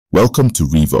Welcome to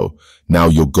Revo, now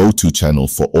your go-to channel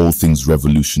for all things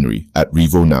revolutionary. At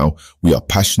Revo Now, we are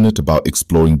passionate about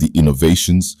exploring the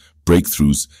innovations,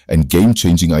 breakthroughs, and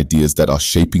game-changing ideas that are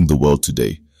shaping the world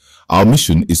today. Our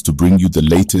mission is to bring you the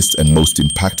latest and most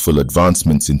impactful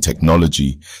advancements in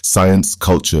technology, science,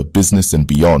 culture, business, and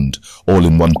beyond, all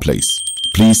in one place.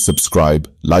 Please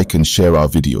subscribe, like, and share our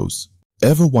videos.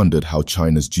 Ever wondered how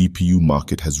China's GPU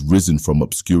market has risen from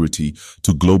obscurity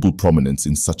to global prominence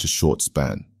in such a short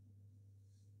span?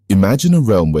 Imagine a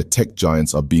realm where tech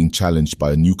giants are being challenged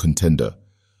by a new contender,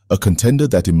 a contender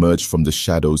that emerged from the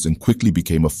shadows and quickly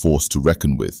became a force to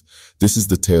reckon with. This is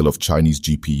the tale of Chinese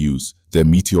GPUs, their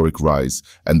meteoric rise,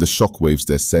 and the shockwaves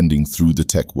they're sending through the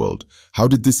tech world. How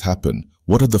did this happen?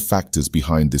 What are the factors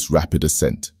behind this rapid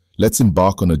ascent? Let's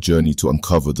embark on a journey to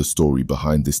uncover the story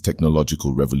behind this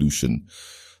technological revolution.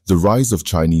 The rise of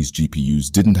Chinese GPUs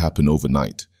didn't happen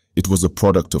overnight. It was a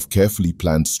product of carefully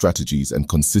planned strategies and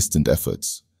consistent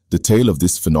efforts. The tale of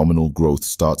this phenomenal growth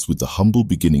starts with the humble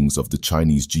beginnings of the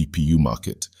Chinese GPU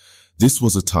market. This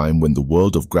was a time when the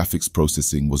world of graphics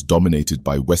processing was dominated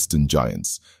by Western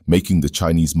giants, making the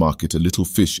Chinese market a little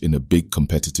fish in a big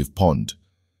competitive pond.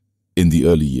 In the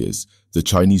early years, the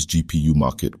Chinese GPU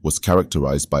market was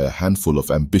characterized by a handful of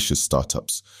ambitious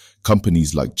startups.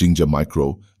 Companies like Jinja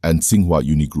Micro and Tsinghua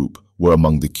Unigroup were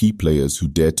among the key players who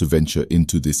dared to venture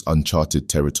into this uncharted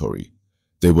territory.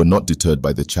 They were not deterred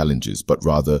by the challenges, but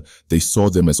rather they saw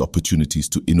them as opportunities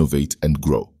to innovate and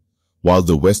grow. While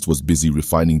the West was busy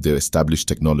refining their established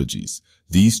technologies,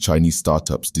 these Chinese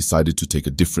startups decided to take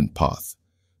a different path.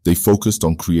 They focused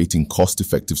on creating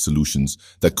cost-effective solutions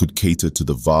that could cater to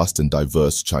the vast and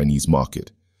diverse Chinese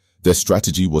market. Their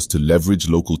strategy was to leverage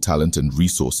local talent and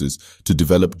resources to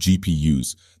develop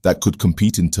GPUs that could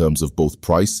compete in terms of both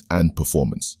price and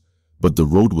performance. But the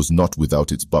road was not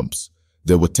without its bumps.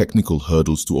 There were technical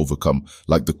hurdles to overcome,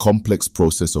 like the complex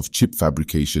process of chip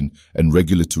fabrication and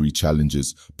regulatory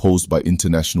challenges posed by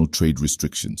international trade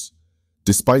restrictions.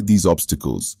 Despite these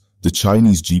obstacles, the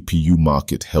Chinese GPU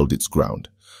market held its ground.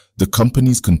 The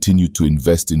companies continued to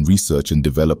invest in research and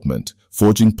development,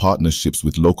 forging partnerships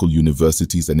with local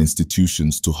universities and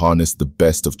institutions to harness the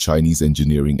best of Chinese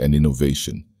engineering and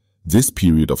innovation. This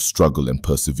period of struggle and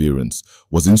perseverance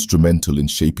was instrumental in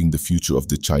shaping the future of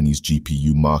the Chinese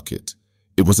GPU market.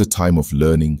 It was a time of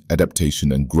learning,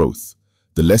 adaptation, and growth.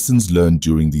 The lessons learned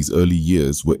during these early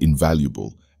years were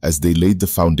invaluable, as they laid the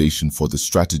foundation for the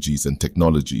strategies and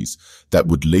technologies that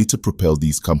would later propel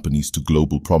these companies to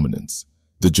global prominence.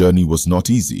 The journey was not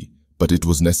easy, but it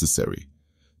was necessary.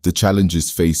 The challenges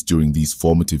faced during these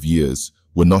formative years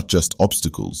were not just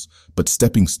obstacles, but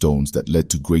stepping stones that led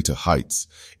to greater heights.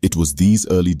 It was these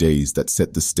early days that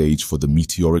set the stage for the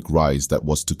meteoric rise that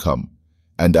was to come.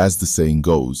 And as the saying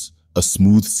goes, a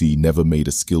smooth sea never made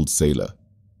a skilled sailor.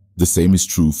 The same is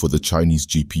true for the Chinese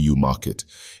GPU market.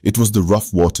 It was the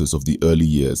rough waters of the early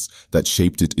years that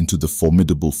shaped it into the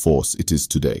formidable force it is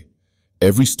today.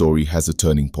 Every story has a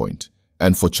turning point,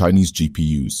 and for Chinese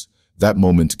GPUs, that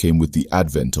moment came with the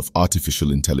advent of artificial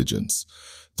intelligence.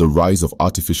 The rise of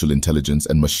artificial intelligence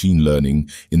and machine learning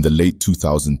in the late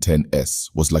 2010s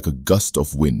was like a gust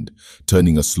of wind,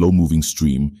 turning a slow-moving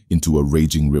stream into a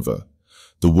raging river.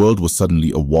 The world was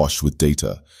suddenly awash with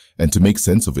data, and to make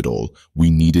sense of it all,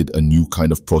 we needed a new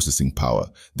kind of processing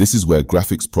power. This is where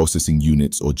graphics processing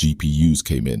units, or GPUs,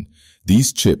 came in.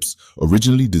 These chips,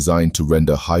 originally designed to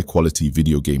render high-quality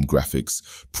video game graphics,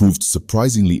 proved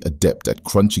surprisingly adept at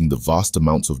crunching the vast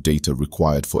amounts of data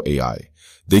required for AI.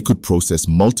 They could process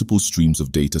multiple streams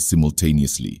of data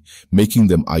simultaneously, making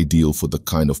them ideal for the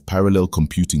kind of parallel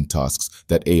computing tasks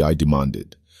that AI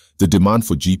demanded. The demand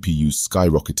for GPUs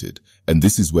skyrocketed, and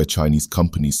this is where Chinese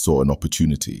companies saw an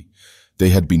opportunity. They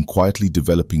had been quietly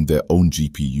developing their own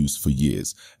GPUs for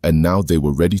years, and now they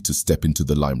were ready to step into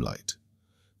the limelight.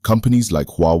 Companies like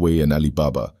Huawei and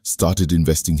Alibaba started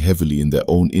investing heavily in their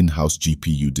own in-house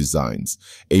GPU designs,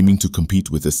 aiming to compete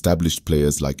with established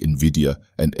players like Nvidia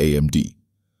and AMD.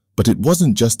 But it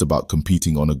wasn't just about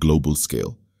competing on a global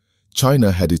scale.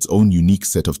 China had its own unique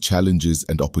set of challenges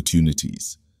and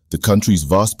opportunities. The country's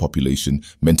vast population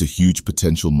meant a huge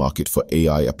potential market for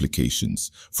AI applications,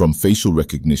 from facial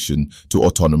recognition to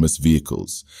autonomous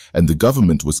vehicles, and the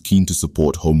government was keen to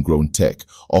support homegrown tech,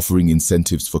 offering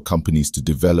incentives for companies to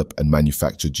develop and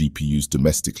manufacture GPUs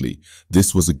domestically.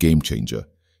 This was a game changer.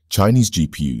 Chinese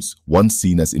GPUs, once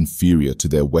seen as inferior to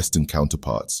their Western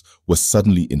counterparts, were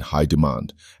suddenly in high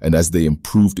demand, and as they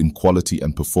improved in quality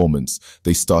and performance,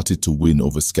 they started to win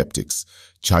over skeptics.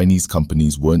 Chinese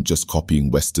companies weren't just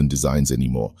copying Western designs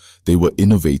anymore. They were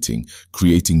innovating,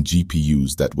 creating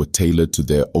GPUs that were tailored to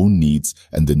their own needs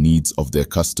and the needs of their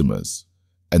customers.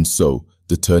 And so,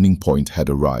 the turning point had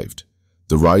arrived.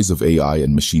 The rise of AI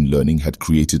and machine learning had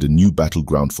created a new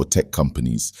battleground for tech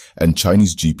companies, and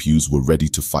Chinese GPUs were ready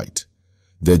to fight.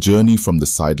 Their journey from the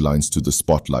sidelines to the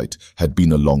spotlight had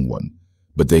been a long one,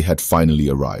 but they had finally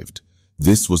arrived.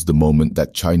 This was the moment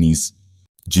that Chinese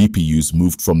GPUs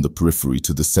moved from the periphery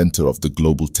to the center of the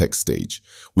global tech stage.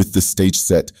 With the stage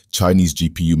set, Chinese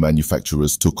GPU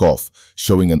manufacturers took off,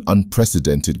 showing an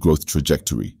unprecedented growth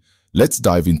trajectory. Let's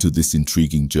dive into this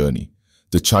intriguing journey.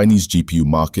 The Chinese GPU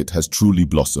market has truly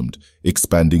blossomed,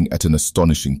 expanding at an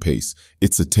astonishing pace.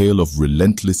 It's a tale of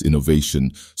relentless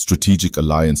innovation, strategic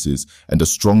alliances, and a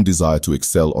strong desire to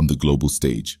excel on the global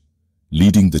stage.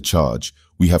 Leading the charge,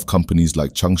 we have companies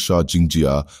like Changsha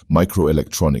Jingjia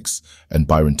Microelectronics and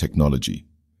Byron Technology.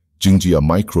 Jingjia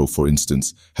Micro, for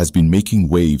instance, has been making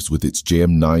waves with its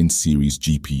JM9 series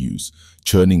GPUs,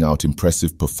 churning out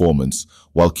impressive performance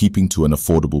while keeping to an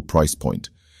affordable price point.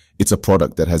 It's a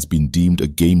product that has been deemed a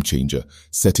game changer,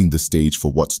 setting the stage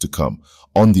for what's to come.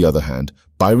 On the other hand,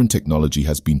 Byron Technology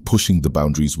has been pushing the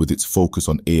boundaries with its focus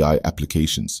on AI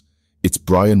applications. Its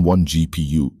Brian 1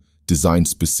 GPU, designed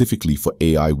specifically for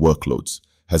AI workloads,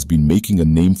 has been making a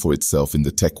name for itself in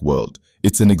the tech world.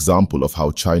 It's an example of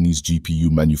how Chinese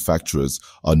GPU manufacturers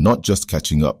are not just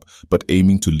catching up, but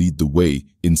aiming to lead the way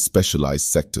in specialized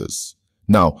sectors.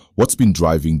 Now, what's been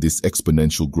driving this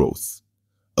exponential growth?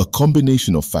 A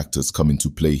combination of factors come into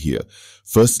play here.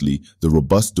 Firstly, the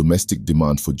robust domestic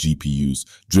demand for GPUs,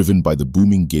 driven by the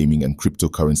booming gaming and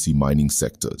cryptocurrency mining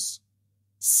sectors.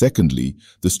 Secondly,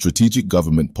 the strategic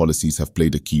government policies have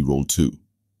played a key role too.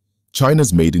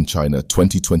 China's Made in China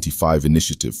 2025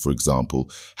 initiative, for example,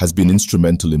 has been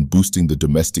instrumental in boosting the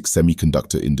domestic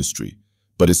semiconductor industry.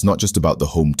 But it's not just about the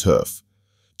home turf.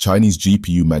 Chinese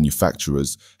GPU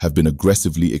manufacturers have been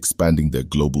aggressively expanding their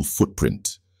global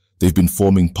footprint. They've been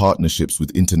forming partnerships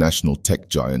with international tech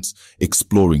giants,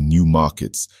 exploring new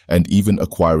markets, and even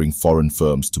acquiring foreign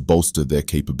firms to bolster their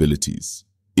capabilities.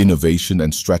 Innovation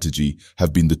and strategy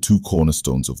have been the two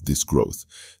cornerstones of this growth.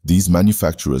 These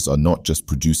manufacturers are not just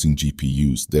producing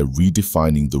GPUs, they're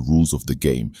redefining the rules of the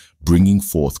game, bringing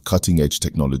forth cutting-edge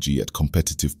technology at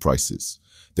competitive prices.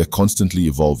 They're constantly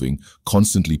evolving,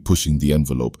 constantly pushing the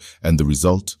envelope, and the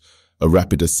result? A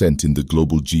rapid ascent in the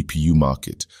global GPU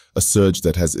market, a surge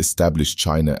that has established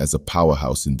China as a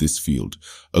powerhouse in this field,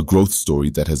 a growth story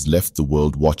that has left the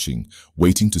world watching,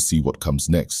 waiting to see what comes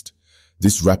next.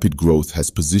 This rapid growth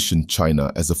has positioned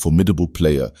China as a formidable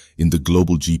player in the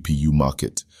global GPU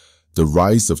market. The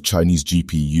rise of Chinese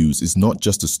GPUs is not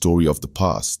just a story of the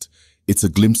past, it's a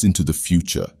glimpse into the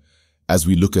future. As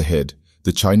we look ahead,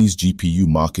 the Chinese GPU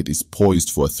market is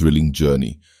poised for a thrilling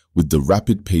journey. With the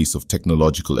rapid pace of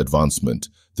technological advancement,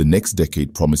 the next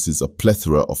decade promises a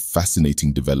plethora of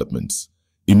fascinating developments.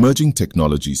 Emerging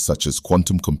technologies such as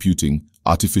quantum computing,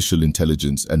 artificial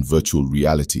intelligence, and virtual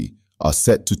reality are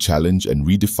set to challenge and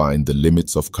redefine the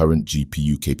limits of current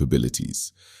GPU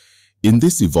capabilities. In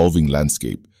this evolving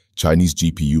landscape, Chinese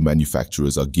GPU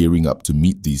manufacturers are gearing up to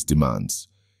meet these demands,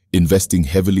 investing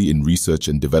heavily in research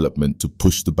and development to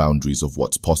push the boundaries of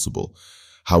what's possible.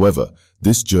 However,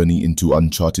 this journey into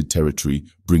uncharted territory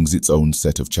brings its own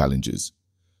set of challenges.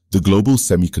 The global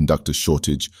semiconductor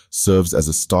shortage serves as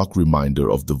a stark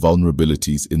reminder of the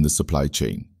vulnerabilities in the supply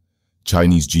chain.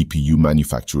 Chinese GPU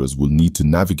manufacturers will need to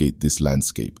navigate this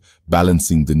landscape,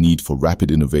 balancing the need for rapid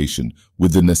innovation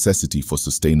with the necessity for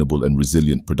sustainable and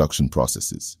resilient production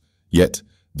processes. Yet,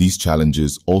 these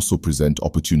challenges also present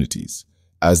opportunities.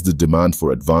 As the demand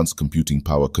for advanced computing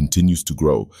power continues to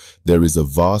grow, there is a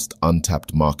vast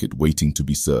untapped market waiting to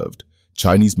be served.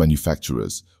 Chinese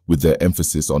manufacturers, with their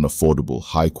emphasis on affordable,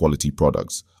 high-quality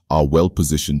products, are well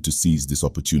positioned to seize this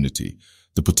opportunity.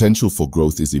 The potential for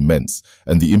growth is immense,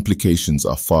 and the implications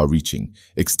are far-reaching,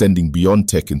 extending beyond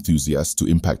tech enthusiasts to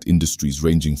impact industries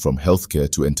ranging from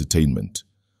healthcare to entertainment.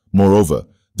 Moreover,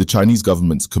 the Chinese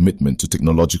government's commitment to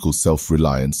technological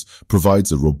self-reliance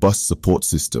provides a robust support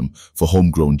system for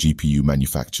homegrown GPU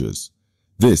manufacturers.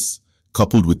 This,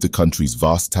 coupled with the country's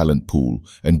vast talent pool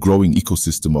and growing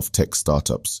ecosystem of tech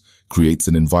startups, creates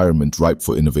an environment ripe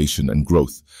for innovation and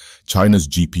growth. China's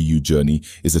GPU journey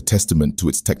is a testament to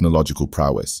its technological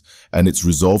prowess and its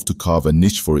resolve to carve a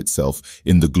niche for itself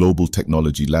in the global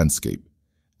technology landscape.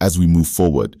 As we move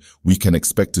forward, we can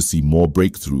expect to see more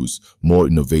breakthroughs, more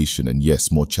innovation, and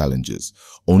yes, more challenges.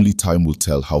 Only time will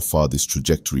tell how far this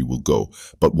trajectory will go.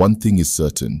 But one thing is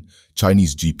certain,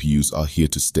 Chinese GPUs are here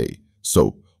to stay.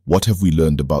 So, what have we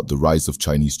learned about the rise of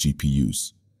Chinese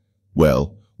GPUs?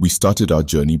 Well, We started our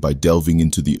journey by delving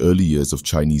into the early years of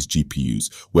Chinese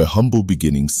GPUs, where humble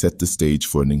beginnings set the stage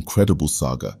for an incredible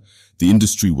saga. The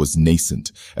industry was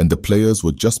nascent, and the players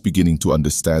were just beginning to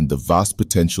understand the vast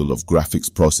potential of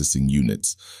graphics processing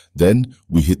units. Then,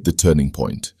 we hit the turning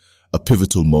point, a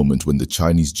pivotal moment when the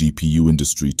Chinese GPU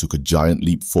industry took a giant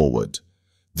leap forward.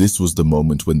 This was the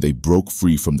moment when they broke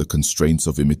free from the constraints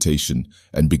of imitation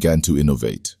and began to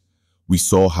innovate. We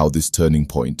saw how this turning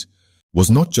point was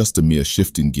not just a mere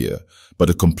shift in gear, but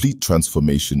a complete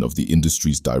transformation of the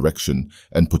industry's direction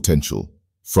and potential.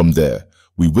 From there,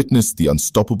 we witnessed the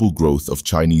unstoppable growth of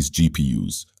Chinese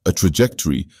GPUs, a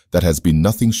trajectory that has been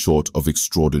nothing short of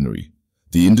extraordinary.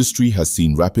 The industry has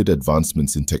seen rapid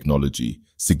advancements in technology,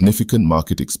 significant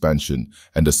market expansion,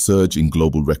 and a surge in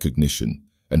global recognition.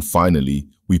 And finally,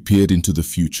 we peered into the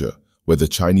future, where the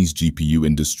Chinese GPU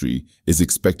industry is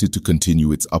expected to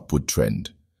continue its upward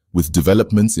trend. With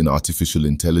developments in artificial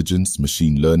intelligence,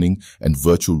 machine learning, and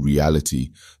virtual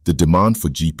reality, the demand for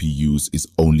GPUs is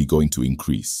only going to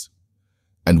increase.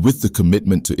 And with the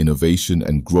commitment to innovation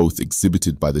and growth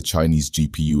exhibited by the Chinese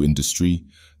GPU industry,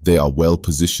 they are well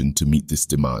positioned to meet this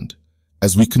demand.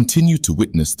 As we continue to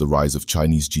witness the rise of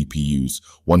Chinese GPUs,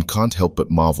 one can't help but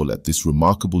marvel at this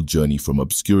remarkable journey from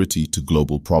obscurity to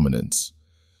global prominence.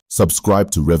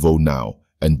 Subscribe to Revo now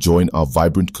and join our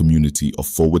vibrant community of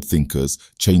forward thinkers,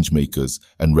 changemakers,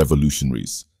 and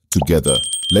revolutionaries. Together,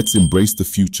 let's embrace the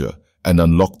future and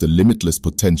unlock the limitless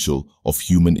potential of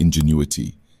human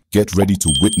ingenuity. Get ready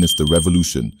to witness the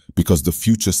revolution because the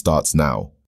future starts now.